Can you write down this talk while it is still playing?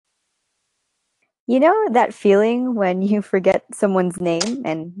You know that feeling when you forget someone's name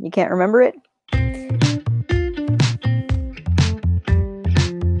and you can't remember it?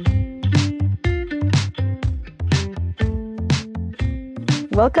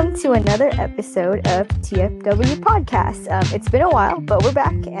 Welcome to another episode of TFW Podcast. It's been a while, but we're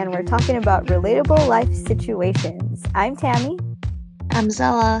back and we're talking about relatable life situations. I'm Tammy. I'm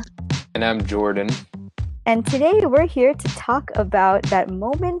Zella. And I'm Jordan. And today we're here to talk about that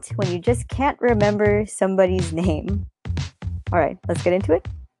moment when you just can't remember somebody's name. All right, let's get into it.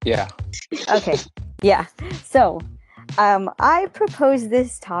 Yeah. Okay. Yeah. So, I proposed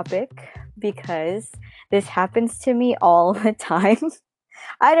this topic because this happens to me all the time.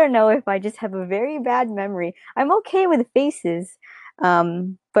 I don't know if I just have a very bad memory. I'm okay with faces,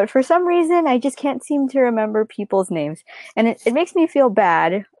 but for some reason, I just can't seem to remember people's names. And it makes me feel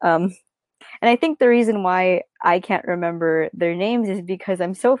bad. And I think the reason why I can't remember their names is because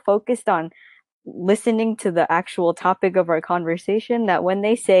I'm so focused on listening to the actual topic of our conversation that when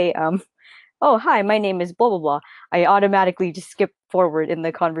they say, oh, hi, my name is blah, blah, blah, I automatically just skip forward in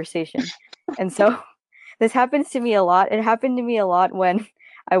the conversation. And so this happens to me a lot. It happened to me a lot when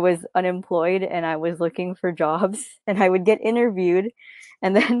I was unemployed and I was looking for jobs and I would get interviewed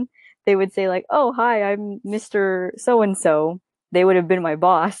and then they would say like, "Oh, hi, I'm Mr. So and so." They would have been my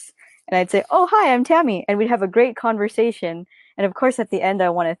boss. And I'd say, "Oh, hi, I'm Tammy." And we'd have a great conversation. And of course at the end I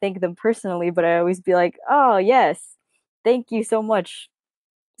want to thank them personally, but I always be like, "Oh, yes. Thank you so much,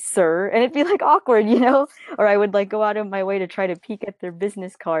 sir." And it'd be like awkward, or I would like go out of my way to try to peek at their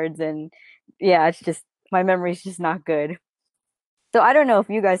business cards, and yeah, it's just my memory's just not good. So I don't know if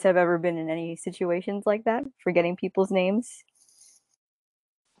you guys have ever been in any situations like that, forgetting people's names.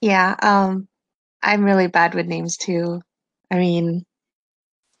 Yeah, I'm really bad with names too. I mean,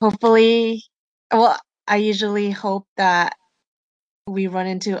 hopefully, well, I usually hope that we run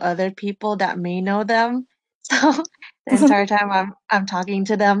into other people that may know them. So the entire time I'm talking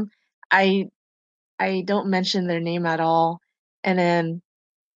to them, I I don't mention their name at all. And then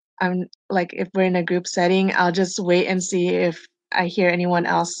I'm like, if we're in a group setting, I'll just wait and see if I hear anyone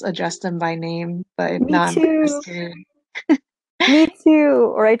else address them by name. But if Me not, I'm kind of too. scared. Me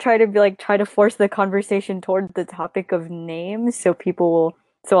too. Or I try to be like try to force the conversation toward the topic of names so people will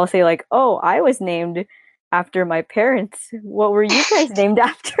so I'll say like, "Oh, I was named after my parents. What were you guys named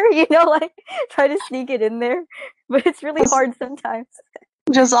after?" Like try to sneak it in there. But it's really hard sometimes.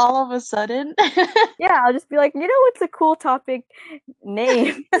 Just all of a sudden. Yeah, I'll just be like, what's a cool topic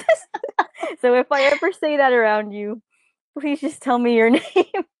name? So if I ever say that around you, please just tell me your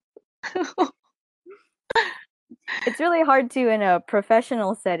name. It's really hard to in a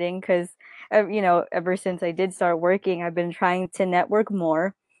professional setting because, ever since I did start working, I've been trying to network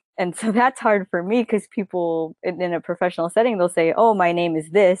more. And so that's hard for me because people in a professional setting, they'll say, "Oh, my name is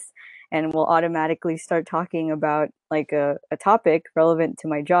this." And we'll automatically start talking about like a topic relevant to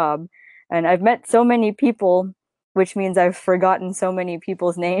my job. And I've met so many people, which means I've forgotten so many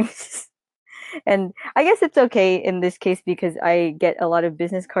people's names. And I guess it's okay in this case because I get a lot of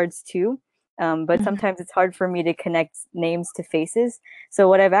business cards too. But Mhm. sometimes it's hard for me to connect names to faces. So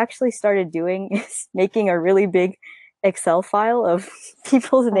what I've actually started doing is making a really big Excel file of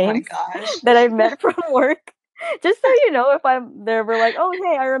people's Oh my names gosh. that I've met from work. Just so you know, if I'm there, we're like, "Oh,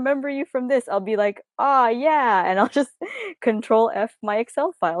 hey, I remember you from this." I'll be like, "Ah, yeah," and I'll just control F my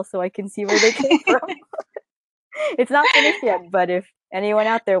Excel file so I can see where they came from. It's not finished yet, but if anyone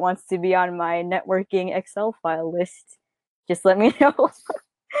out there wants to be on my networking Excel file list, just let me know.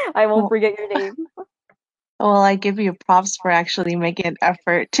 I won't Well, forget your name. well, I give you props for actually making an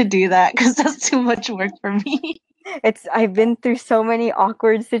effort to do that because that's too much work for me. I've been through so many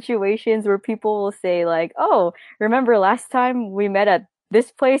awkward situations where people will say like, "Oh, remember last time we met at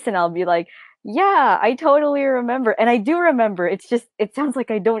this place?" And I'll be like, "Yeah, I totally remember." And I do remember. It's just it sounds like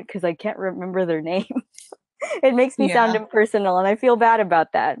I don't because I can't remember their name. It makes me sound Yeah. impersonal, and I feel bad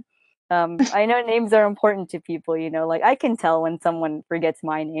about that. I know names are important to people, like I can tell when someone forgets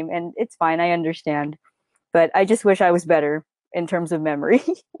my name, and it's fine. I understand, but I just wish I was better in terms of memory.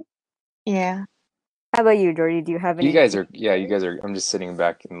 Yeah. How about you, Jordy? Do you have You any guys are, yeah, you situations? guys are, I'm just sitting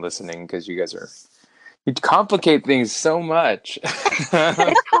back and listening because you complicate things so much.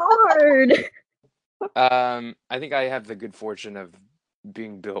 It's hard. I think I have the good fortune of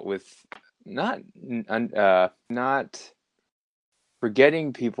being built with not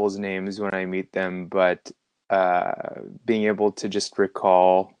forgetting people's names when I meet them, but being able to just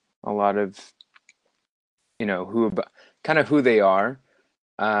recall a lot of, kind of who they are.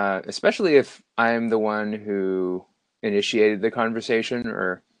 Especially if I'm the one who initiated the conversation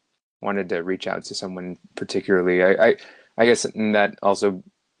or wanted to reach out to someone particularly. I guess that also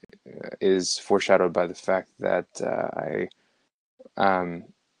is foreshadowed by the fact that I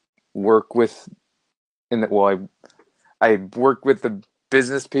work with I work with the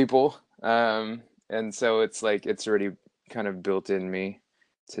business people, and so it's like it's already kind of built in me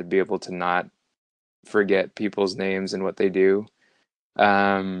to be able to not forget people's names and what they do.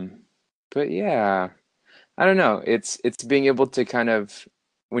 Um, but yeah, I don't know. It's being able to kind of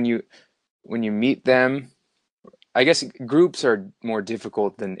when you when you meet them. I guess groups are more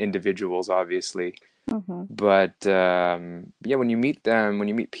difficult than individuals, obviously. Mm-hmm. But yeah, when you meet them, when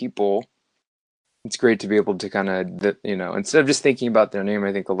you meet people, it's great to be able to kind of, instead of just thinking about their name,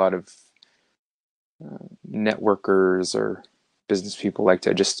 I think a lot of networkers or business people like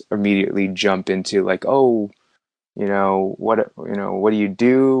to just immediately jump into like, oh, what do you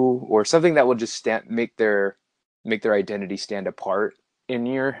do, or something that will just make their identity stand apart in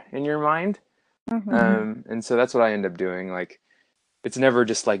your mind. Mm-hmm. And so that's what I end up doing. Like, it's never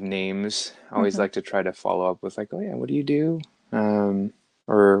just like names. I always Mm-hmm. like to try to follow up with like, oh yeah, what do you do?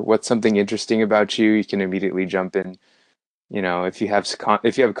 Or what's something interesting about you? You can immediately jump in. If you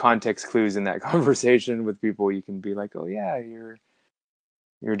have context clues in that conversation with people, you can be like, oh yeah,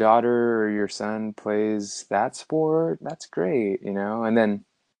 your daughter or your son plays that sport. That's great, and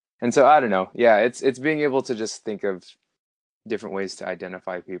so I don't know. Yeah, it's being able to just think of different ways to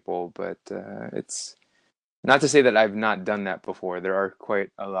identify people, but it's not to say that I've not done that before. There are quite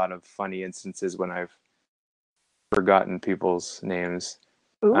a lot of funny instances when I've forgotten people's names.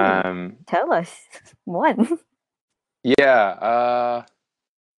 Ooh, Um, tell us one. yeah.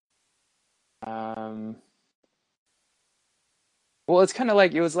 Um, well, it's kind of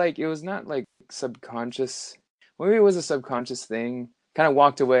like it was not like subconscious. Maybe it was a subconscious thing. Kind of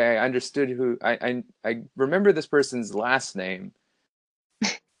walked away. I understood I remember this person's last name,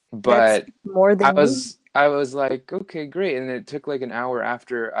 That's but more than me. I was like, okay, great. And it took like an hour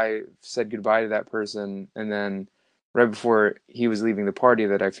after I said goodbye to that person, and then right before he was leaving the party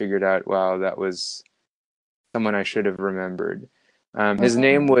that I figured out, wow, that was someone I should have remembered. His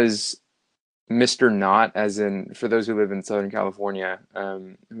name Mm. was Mr. Knott, as in for those who live in Southern California,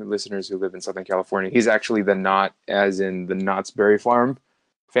 listeners who live in Southern California, he's actually the Knott, as in the Knott's Berry Farm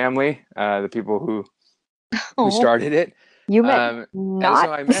family, the people who Oh, started it. You met And not.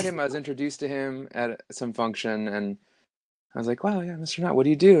 so I met him. I was introduced to him at some function, and I was like, "Wow, yeah, Mr. Knott, what do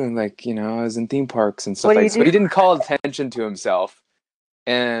you do?" And like, I was in theme parks and What stuff do like you this. But do? he didn't call attention to himself.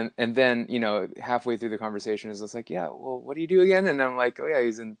 And then, halfway through the conversation, is just like, "Yeah, well, what do you do again?" And I'm like, "Oh yeah,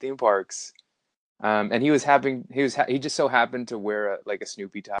 he's in theme parks." And he just so happened to wear like a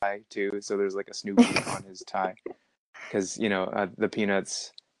Snoopy tie too. So there's like a Snoopy on his tie because the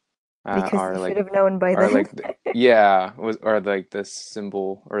Peanuts Because you are should like have known by then. yeah, are like the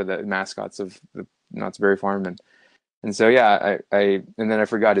symbol or the mascots of the Knott's Berry Farm. And so yeah, and then I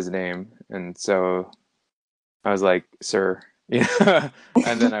forgot his name, and so I was like, "Sir," and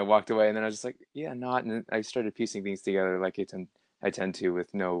then I walked away, and then I was just like, "Yeah, not." And I started piecing things together like I tend to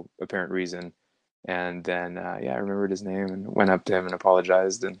with no apparent reason, and then yeah, I remembered his name and went up to him and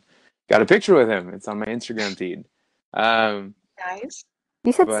apologized and got a picture with him. It's on my Instagram feed. Um, guys.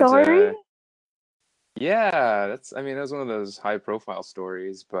 You said but sorry? yeah, I mean that was one of those high profile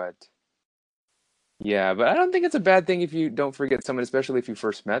stories, but. Yeah, but I don't think it's a bad thing if you don't forget someone, especially if you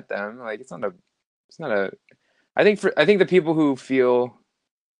first met them. Like it's not a. I think the people who feel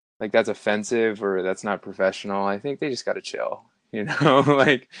like that's offensive or that's not professional, I think they just got to chill.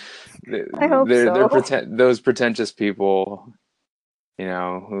 Like I hope they're so. those pretentious people,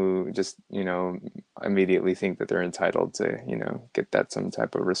 who just immediately think that they're entitled to get that some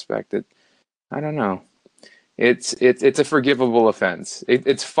type of respect. I don't know. It's a forgivable offense.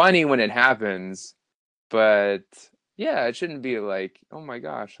 It's funny when it happens, but yeah, it shouldn't be like, oh my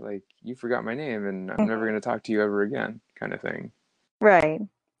gosh, like you forgot my name and I'm never Mhm. going to talk to you ever again, kind of thing. Right.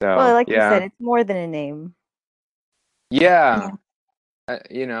 Well, So, like you said, yeah. it's more than a name. Yeah. Yeah.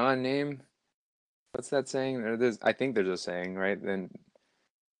 A name, what's that saying? I think there's a saying, right? Then,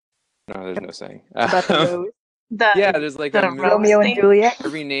 no, there's no saying. About the rose. Yeah, The there's like the rose Romeo and thing. Juliet.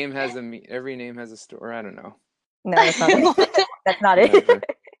 every name has a story. I don't know. No, that's not it. That's not it. Whatever.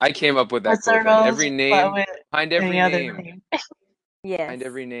 I came up with that What's a quote then. rose but with Behind any other name? Yes. behind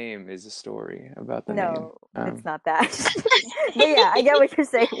every name is a story about the name. No, it's not that. But yeah, I get what you're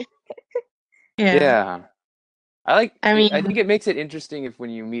saying. Yeah. Yeah. I I think mean, it makes it interesting if when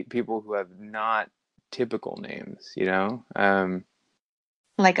you meet people who have not typical names,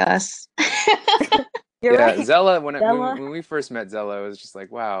 like us. You're Yeah, right. Zella, Stella. when we first met Zella, it was just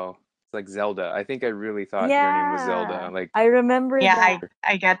like, wow, it's like Zelda. I think I really thought your name was Zelda. Yeah, Like, I remember Yeah, that.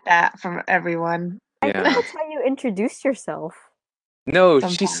 I get that from everyone. I think yeah. that's how you introduced yourself. No,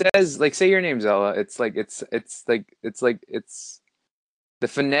 she sometimes. says like say your name, Zella. It's the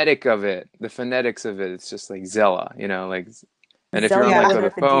phonetic of it, the phonetics of it. It's just like Zella, like. And if you're on Zelda like Yeah. on a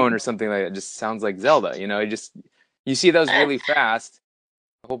without the D. phone or something like that, it just sounds like Zelda. You see those really fast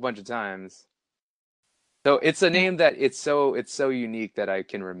a whole bunch of times. So it's a Yeah. name that it's so unique that I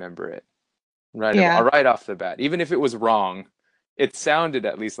can remember it Yeah. right off the bat. Even if it was wrong, it sounded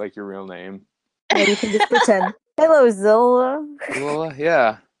at least like your real name. Yeah, you can just pretend. Hello, Zola. Well,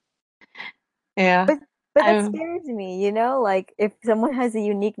 yeah. Yeah. But but that I'm scares me, like if someone has a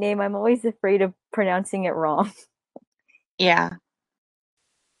unique name, I'm always afraid of pronouncing it wrong. yeah.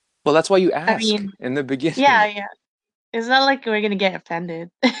 Well, that's why you I ask mean, in the yeah, beginning. yeah. It's not like we're gonna get offended.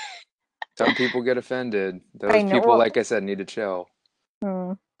 Some people get offended. I Those know. people, Well, like I said, need to chill.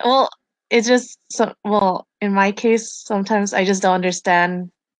 hmm. Well, it's just well, in my case, sometimes I just don't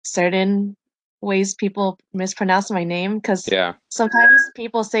understand certain ways people mispronounce my name because Yeah. sometimes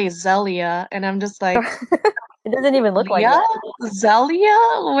people say Zelia and I'm just like, It doesn't even look like Leah? that. Zelia?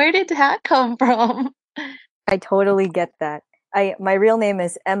 Where did that come from? I totally get that. My real name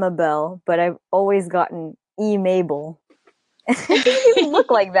is Emma Bell, but I've always gotten E Mabel. It doesn't even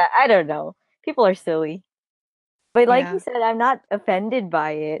look like that. I don't know. People are silly. But like you Yeah. said, I'm not offended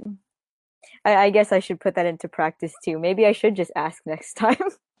by it. I guess I should put that into practice too. Maybe I should just ask next time.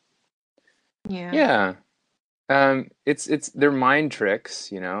 Yeah. Yeah. It's they're mind tricks,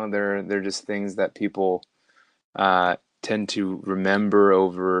 They're just things that people tend to remember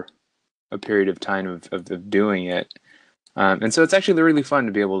over a period of time of doing it. And so it's actually really fun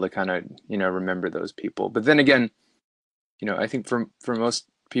to be able to kind of, remember those people. But then again, I think for most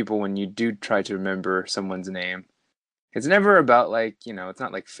people, when you do try to remember someone's name, it's never about like, it's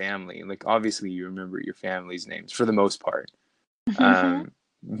not like family. Like obviously you remember your family's names for the most part.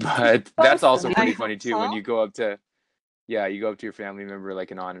 But that's also I pretty Mostly. hope funny too when so. you go up to yeah, you go up to your family member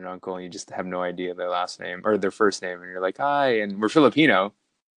like an aunt and uncle and you just have no idea their last name or their first name and you're like, "Hi," and we're Filipino.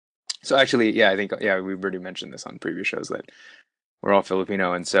 So actually, yeah, I think yeah, we've already mentioned this on previous shows that we're all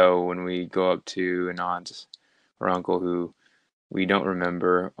Filipino, and so when we go up to an aunt or uncle who we don't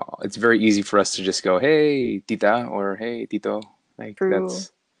remember, it's very easy for us to just go, "Hey, tita," or "Hey, tito." Like True.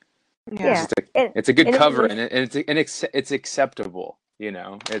 that's it's Yeah. Yeah. just a And it's a good in cover English, and it's acceptable.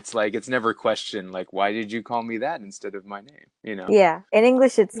 It's like it's never questioned. Like, why did you call me that instead of my name? yeah, in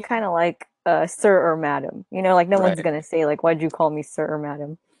English it's Yeah. kind of like sir or madam. Like no one's Right? gonna say like why'd you call me sir or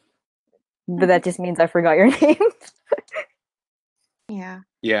madam? But that just means I forgot your name. Yeah.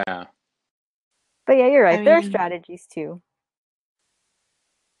 Yeah. But yeah, you're I right. There are mean, strategies too.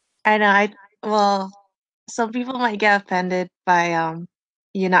 I know well, some people might get offended by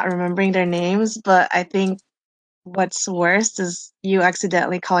you not remembering their names, but I think what's worst is you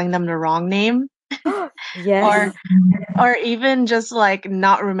accidentally calling them the wrong name or Yes. or even just like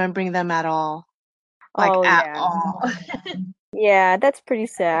not remembering them at all. Like Oh at yeah. all. Yeah, that's pretty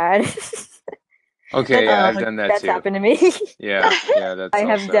sad. Okay, That's yeah, Uh I've done that that's too. happened to me. Yeah, yeah, I that's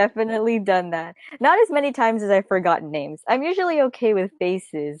have also. definitely done that. Not as many times as I've forgotten names. I'm usually okay with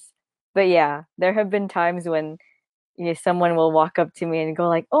faces. But yeah, there have been times when someone will walk up to me and go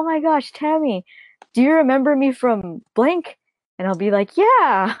like, "Oh my gosh, Tammy, do you remember me from blank?" And I'll be like,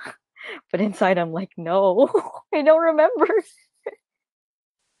 "Yeah." But inside I'm like, "No, I don't remember."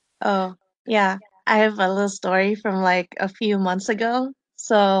 oh, yeah. I have a little story from like a few months ago.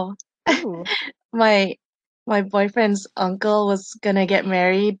 So Ooh. my my boyfriend's uncle was gonna get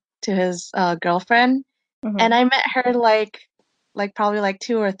married to his girlfriend, and Hmm. I met her like probably like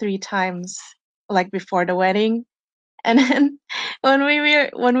two or three times like before the wedding. And then when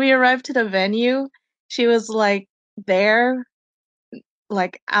we arrived to the venue, she was like there,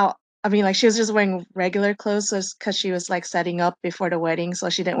 like out. I mean, like she was just wearing regular clothes, so because she was like setting up before the wedding, so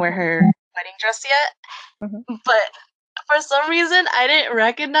she didn't wear Hmm. her wedding dress yet. Hmm. But for some reason, I didn't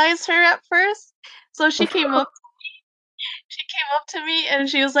recognize her at first. So she came up to me and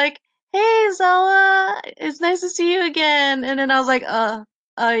she was like, "Hey, Zella, it's nice to see you again." And then I was like,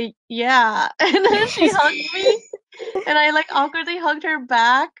 yeah." And then she hugged me, and I like awkwardly hugged her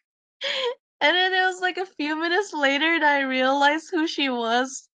back. And then it was like a few minutes later that I realized who she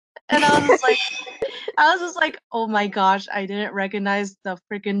was. And I was just like, oh my gosh, I didn't recognize the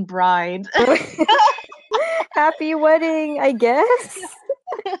freaking bride. Happy wedding, I guess.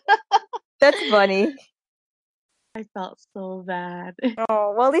 That's funny. I felt so bad.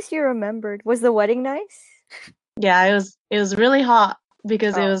 Oh, well, at least you remembered. Was the wedding nice? Yeah, it was really hot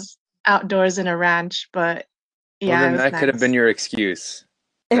because it Oh, was outdoors in a ranch, but Well, yeah, it then was that could have been nice. your excuse.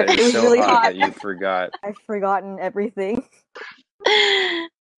 That it it was was so really hot hot. that you forgot. I've forgotten everything.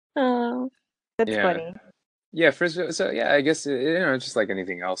 Oh, That's Yeah. funny. Yeah, so yeah, I guess it's just like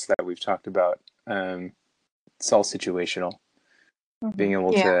anything else that we've talked about. It's all situational. Being Mhm.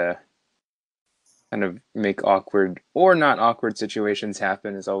 able Yeah. to kind of make awkward or not awkward situations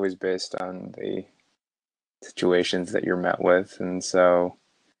happen is always based on the situations that you're met with, and so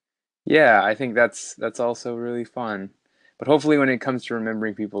yeah, I think that's also really fun. But hopefully, when it comes to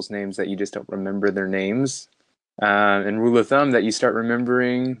remembering people's names, that you just don't remember their names. And rule of thumb that you start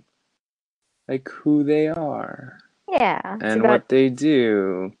remembering like who they are Yeah, it's and about what they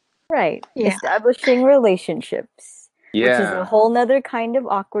do. right Yeah. establishing relationships, which is a Yeah, whole nother kind of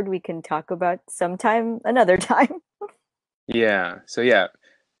awkward we can talk about sometime another time. yeah. So yeah,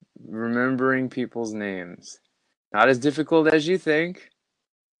 remembering people's names. Not as difficult as you think.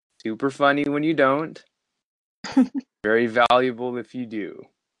 Super funny when you don't. Very valuable if you do.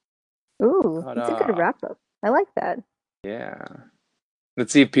 Ooh, that's a good Ta-da. wrap up. I like that. Yeah.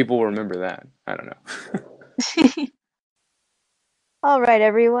 Let's see if people will remember that. I don't know. All right,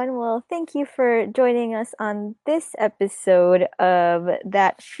 everyone. Well, thank you for joining us on this episode of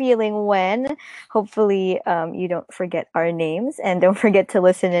That Feeling When. Hopefully, you don't forget our names and don't forget to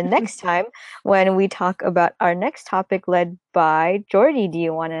listen in next time when we talk about our next topic led by Jordy. Do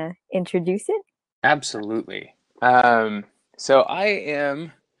you want to introduce it? Absolutely. So I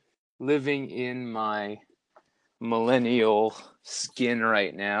am living in my millennial skin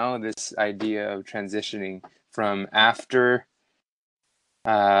right now. This idea of transitioning from after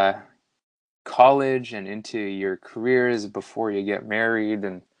uh, college and into your careers before you get married,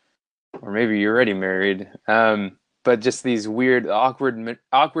 and or maybe you're already married. But just these weird,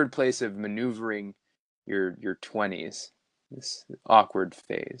 awkward place of maneuvering your 20s, this awkward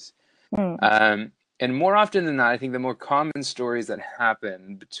phase. Hmm. Um, and more often than not, I think the more common stories that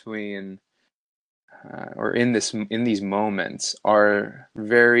happen between or in these moments are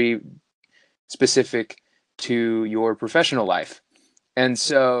very specific to your professional life. And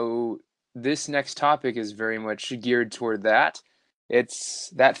so this next topic is very much geared toward that. It's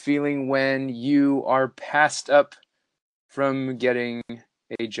that feeling when you are passed up from getting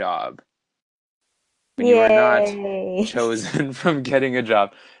a job, when you are not Yay. chosen from getting a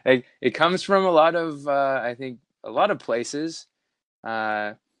job. It comes from a lot of, I think, a lot of places.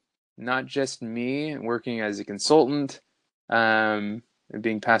 Uh, Not just me working as a consultant, um,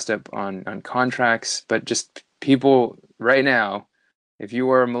 being passed up on contracts, but just people right now. If you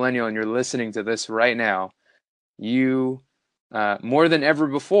are a millennial and you're listening to this right now, you more than ever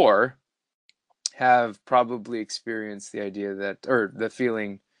before have probably experienced the idea that, or the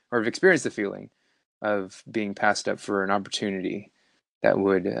feeling, or have experienced the feeling of being passed up for an opportunity that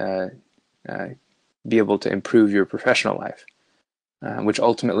would uh, be able to improve your professional life, which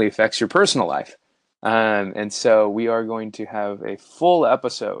ultimately affects your personal life. And so we are going to have a full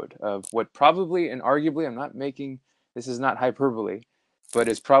episode of what probably and arguably, I'm not making, this is not hyperbole, but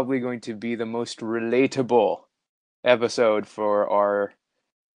is probably going to be the most relatable episode for our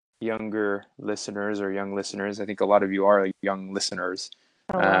younger listeners or young listeners. I think a lot of you are young listeners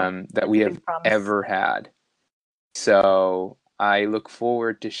Oh, wow. that That's we a have big promise. ever had. So I look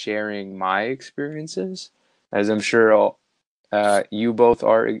forward to sharing my experiences, as I'm sure you both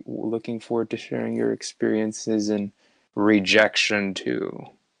are looking forward to sharing your experiences in rejection too.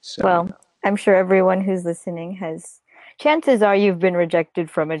 So, Well, I'm sure everyone who's listening has, chances are you've been rejected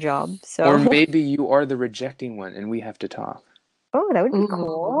from a job. or So, maybe you are the rejecting one and we have to talk. oh, that would be Ooh.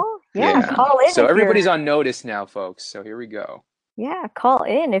 cool. Yeah, Yeah. call in So if you're, everybody's on notice now, folks. So here we go. yeah, call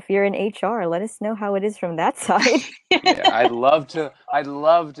in if you're in HR. Let us know how it is from that side. Yeah, I'd love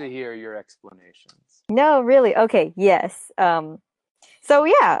to hear your explanations. No, really. Okay, yes. So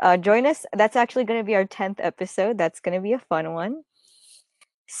yeah, join us. That's actually going to be our 10th episode. That's going to be a fun one.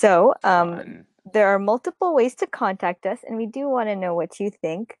 So, Fun. there are multiple ways to contact us, and we do want to know what you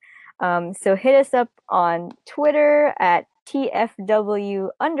think. So hit us up on Twitter at TFW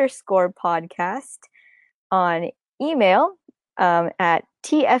underscore podcast, on email at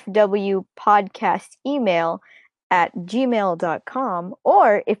TFW podcast email at gmail.com.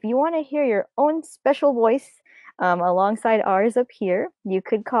 Or if you want to hear your own special voice alongside ours up here, you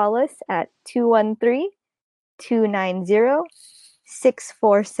could call us at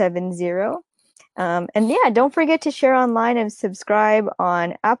 213-290-6470. And yeah, don't forget to share online and subscribe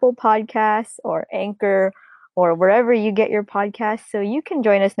on Apple Podcasts or Anchor or wherever you get your podcasts so you can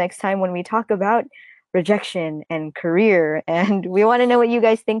join us next time when we talk about rejection and career. And we want to know what you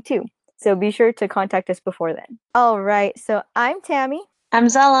guys think too. So be sure to contact us before then. All right. So I'm Tammy. I'm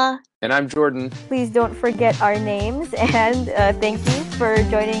Zella. And I'm Jordan. Please don't forget our names. And thank you for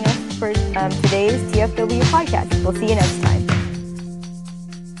joining us for today's TFW podcast. We'll see you next time.